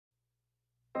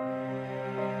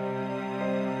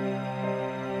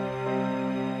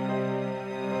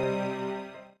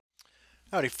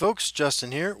Howdy folks,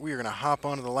 Justin here. We are going to hop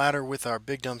onto the ladder with our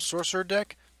Big Dumb Sorcerer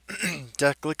deck.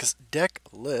 Deck list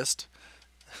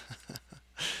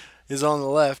is on the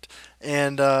left,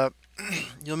 and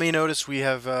you may notice we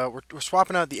have we're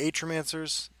swapping out the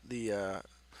Atromancers, the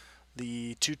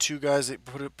 2/2 guys that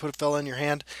put a fella in your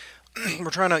hand.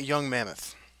 We're trying out Young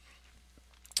Mammoth.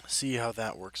 See how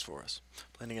that works for us.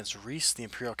 Playing against Reese, the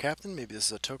Imperial Captain. Maybe this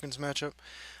is a tokens matchup.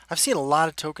 I've seen a lot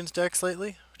of tokens decks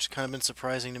lately, which has kind of been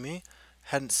surprising to me.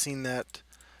 Hadn't seen that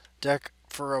deck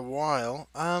for a while.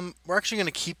 We're actually going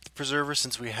to keep the Preserver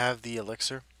since we have the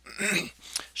Elixir.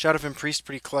 Shadowfin Priest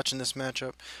pretty clutch in this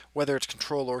matchup, whether it's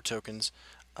control or tokens,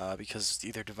 because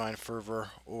either Divine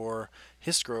Fervor or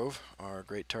Histgrove are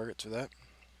great targets for that.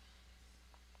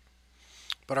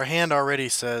 But our hand already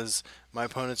says my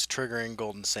opponent's triggering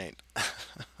Golden Saint.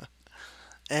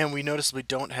 And we noticeably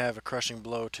don't have a Crushing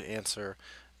Blow to answer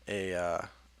an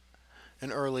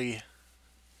early...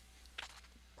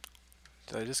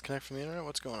 Did I disconnect from the internet?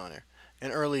 What's going on here?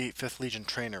 An early 5th Legion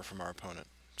trainer from our opponent.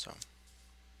 So,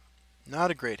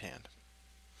 not a great hand.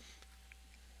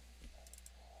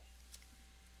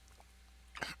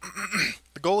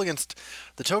 The goal against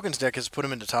the tokens deck is to put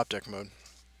him into top deck mode.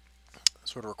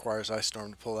 Sort of requires Ice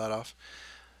Storm to pull that off.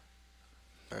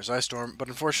 There's Ice Storm, but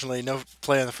unfortunately no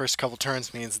play on the first couple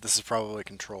turns means this is probably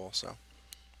control, so.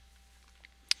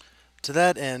 To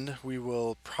that end, we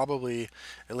will probably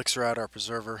Elixir out our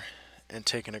Preserver and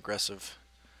take an aggressive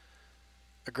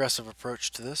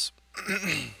approach to this.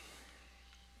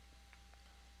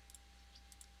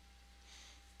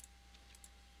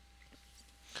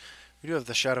 We do have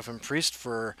the Shadowfin Priest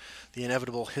for the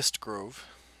inevitable Histgrove,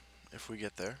 if we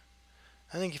get there.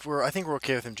 I think we're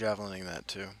okay with him javelining that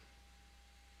too.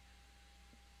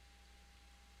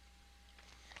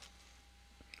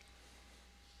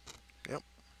 Yep.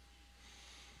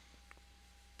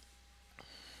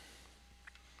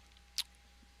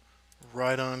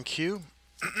 Right on cue.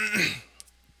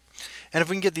 And if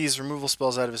we can get these removal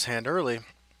spells out of his hand early,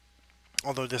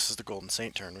 although this is the Golden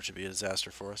Saint turn, which would be a disaster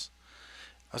for us.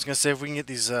 I was going to say, if we can get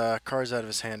these cards out of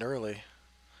his hand early,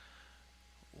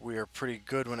 we are pretty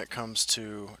good when it comes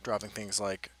to dropping things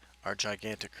like our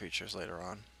gigantic creatures later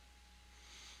on.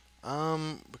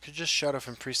 We could just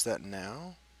Shadowfin Priest that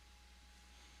now.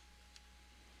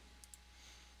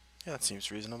 Yeah, that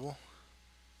seems reasonable.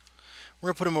 We're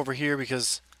going to put him over here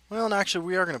because... Well, no, actually,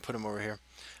 we are going to put him over here.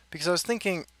 Because I was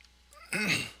thinking...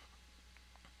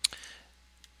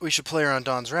 we should play around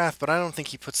Dawn's Wrath, but I don't think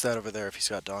he puts that over there if he's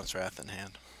got Dawn's Wrath in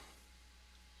hand.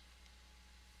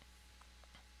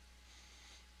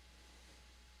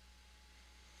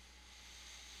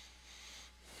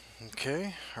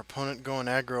 Okay, our opponent going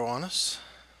aggro on us.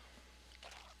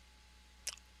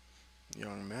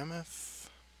 Young Mammoth.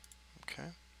 Okay.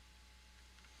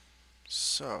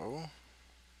 So,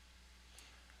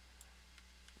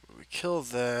 we kill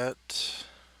that.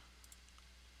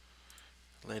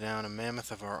 Lay down a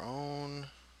Mammoth of our own.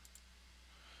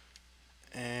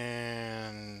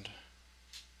 And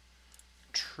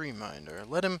Tree Minder.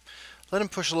 Let him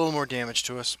push a little more damage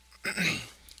to us.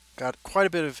 Got quite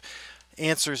a bit of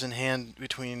answers in hand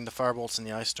between the Firebolts and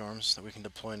the Ice Storms that we can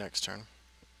deploy next turn.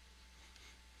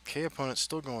 Okay, opponent's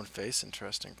still going face.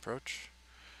 Interesting approach.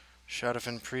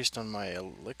 Shadowfin Priest on my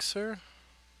Elixir.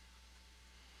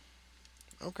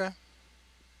 Okay.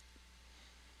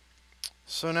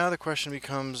 So now the question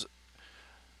becomes,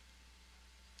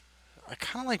 I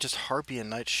kind of like just Harpy and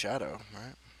Night Shadow,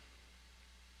 right?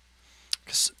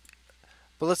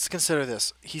 But let's consider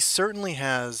this. He certainly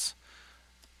has...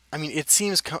 I mean, it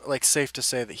seems like safe to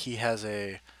say that he has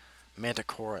a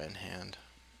Manticora in hand.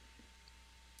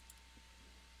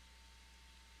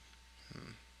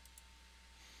 I'm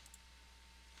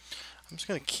just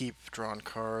going to keep drawing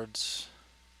cards.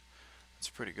 That's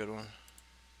a pretty good one.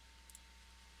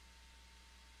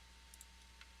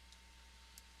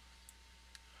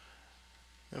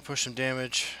 Gonna push some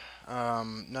damage.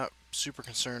 Not super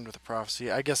concerned with the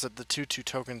Prophecy. I guess that the 2/2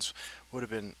 tokens would have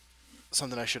been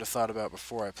something I should have thought about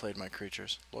before I played my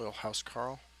creatures. Loyal House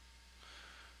Carl.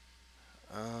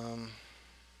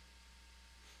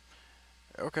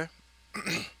 Okay.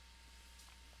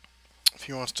 If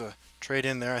he wants to trade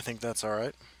in there, I think that's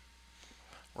alright.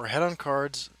 We're ahead on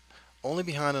cards, only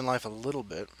behind in life a little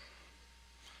bit.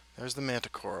 There's the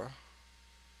Manticora.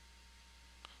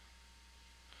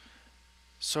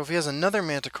 So if he has another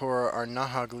Manticora, our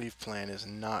Nahag Leaf plan is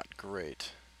not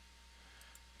great.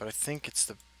 But I think it's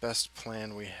the best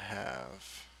plan we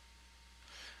have.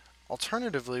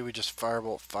 Alternatively, we just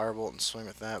Firebolt, and swing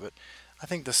with that, but I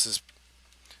think this is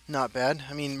not bad.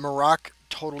 I mean, Maroc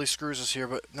totally screws us here,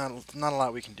 but not a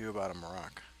lot we can do about a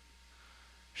Maroc.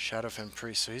 Shadowfen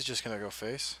Priest, so he's just gonna go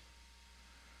face.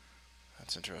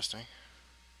 That's interesting.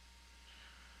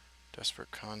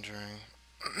 Desperate Conjuring.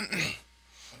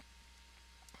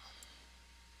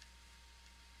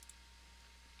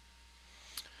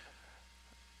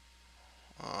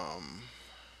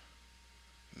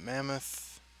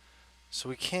 Mammoth. So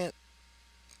we can't.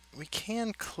 We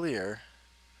can clear.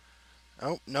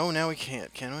 Oh no, now we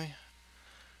can't. Can we?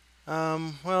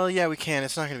 Well, yeah, we can.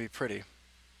 It's not gonna be pretty,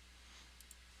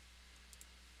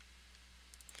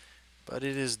 but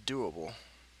it is doable.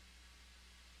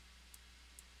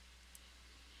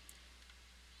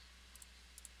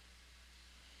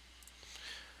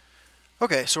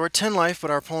 Okay, so we're at 10 life,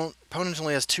 but our opponent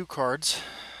only has 2 cards.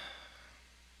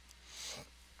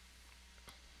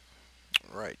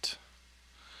 Right.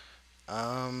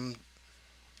 Um.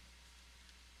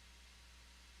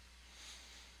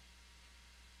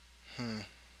 Hmm.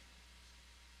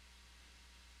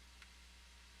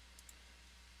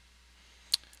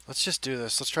 Let's just do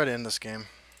this. Let's try to end this game.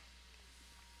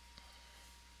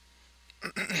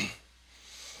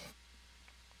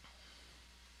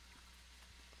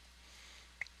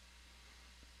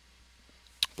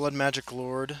 Blood Magic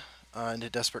Lord into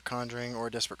Desperate Conjuring or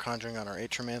Desperate Conjuring on our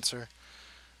Atromancer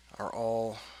are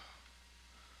all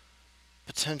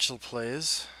potential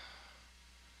plays.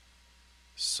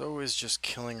 So is just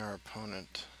killing our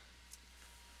opponent.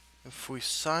 If we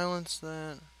silence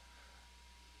that...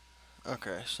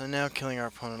 Okay, so now killing our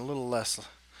opponent, a little less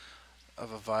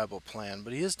of a viable plan,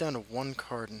 but he is down to 1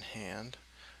 card in hand.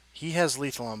 He has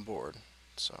lethal on board,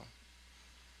 so...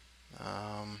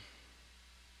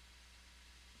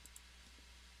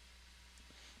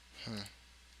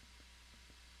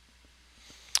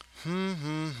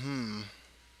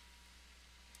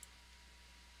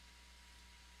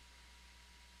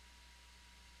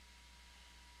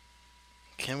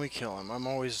 Can we kill him? I'm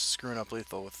always screwing up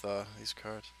lethal with these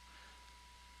cards.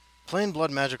 Playing Blood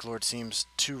Magic Lord seems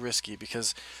too risky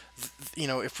because, you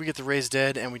know, if we get the Raise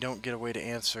Dead and we don't get a way to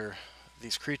answer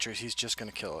these creatures, he's just going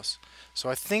to kill us. So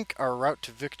I think our route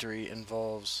to victory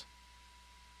involves...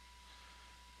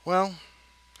 Well,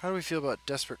 how do we feel about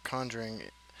Desperate Conjuring,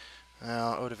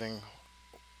 Odiving,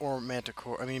 or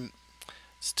Manticore? I mean,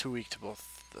 it's too weak to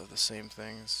both of the same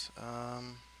things.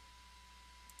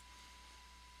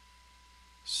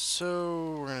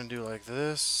 So we're going to do like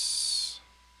this.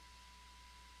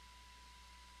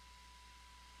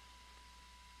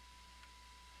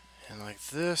 And like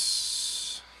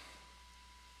this.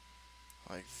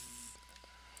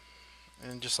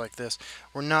 And just like this.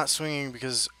 We're not swinging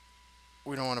because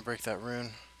we don't want to break that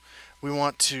rune. We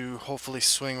want to hopefully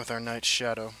swing with our Knight's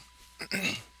Shadow.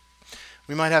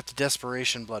 We might have to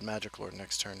Desperation Blood Magic Lord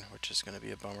next turn, which is going to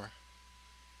be a bummer.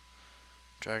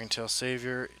 Dragentail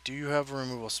Savior. Do you have a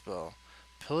removal spell?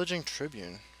 Pillaging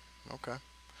Tribune. Okay.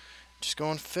 Just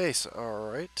going face.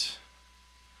 Alright.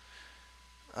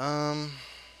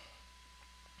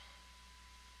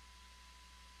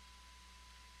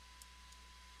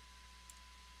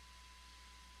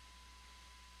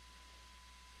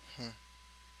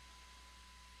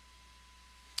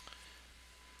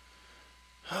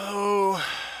 Oh.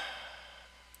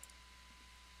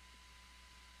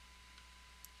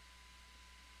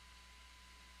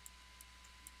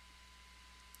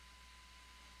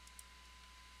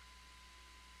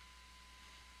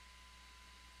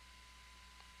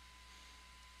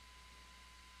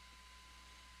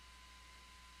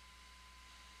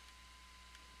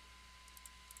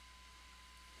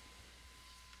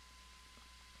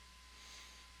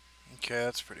 Okay,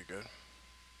 that's pretty good.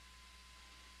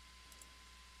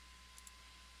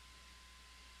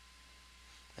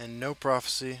 And no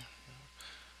prophecy,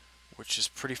 which is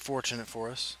pretty fortunate for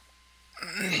us.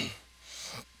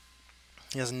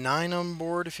 He has 9 on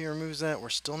board. If he removes that, we're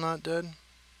still not dead.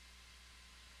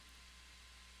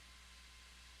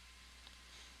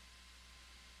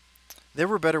 There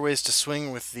were better ways to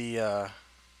swing with the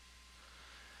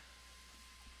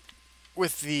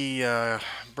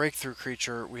breakthrough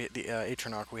creature, the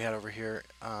Atronach we had over here,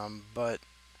 but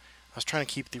I was trying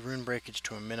to keep the rune breakage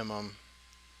to a minimum.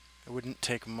 It wouldn't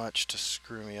take much to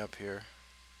screw me up here.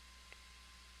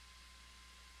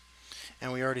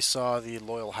 And we already saw the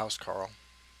Loyal Housecarl.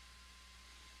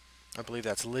 I believe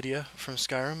that's Lydia from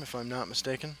Skyrim, if I'm not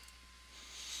mistaken.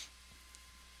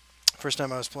 First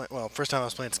time I was playing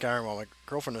Skyrim while my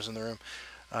girlfriend was in the room,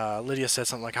 Lydia said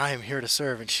something like, "I am here to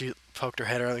serve," and she poked her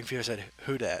head around the computer and said,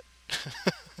 "Who dat?"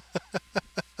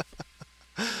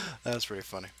 That was pretty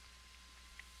funny.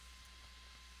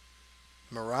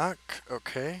 Marak,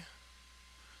 okay.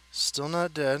 Still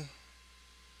not dead.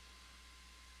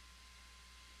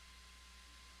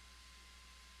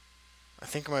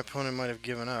 think my opponent might have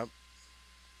given up.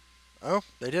 Oh,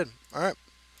 they did. All right.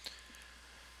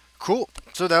 Cool.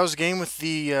 So that was a game with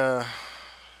the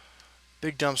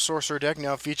Big Dumb Sorcerer deck,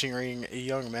 now featuring a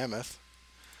young mammoth.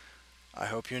 I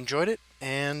hope you enjoyed it,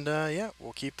 and yeah,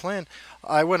 we'll keep playing.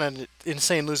 I went on an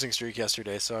insane losing streak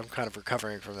yesterday, so I'm kind of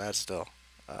recovering from that still.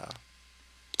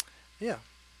 Yeah,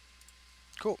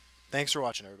 cool. Thanks for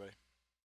watching, everybody.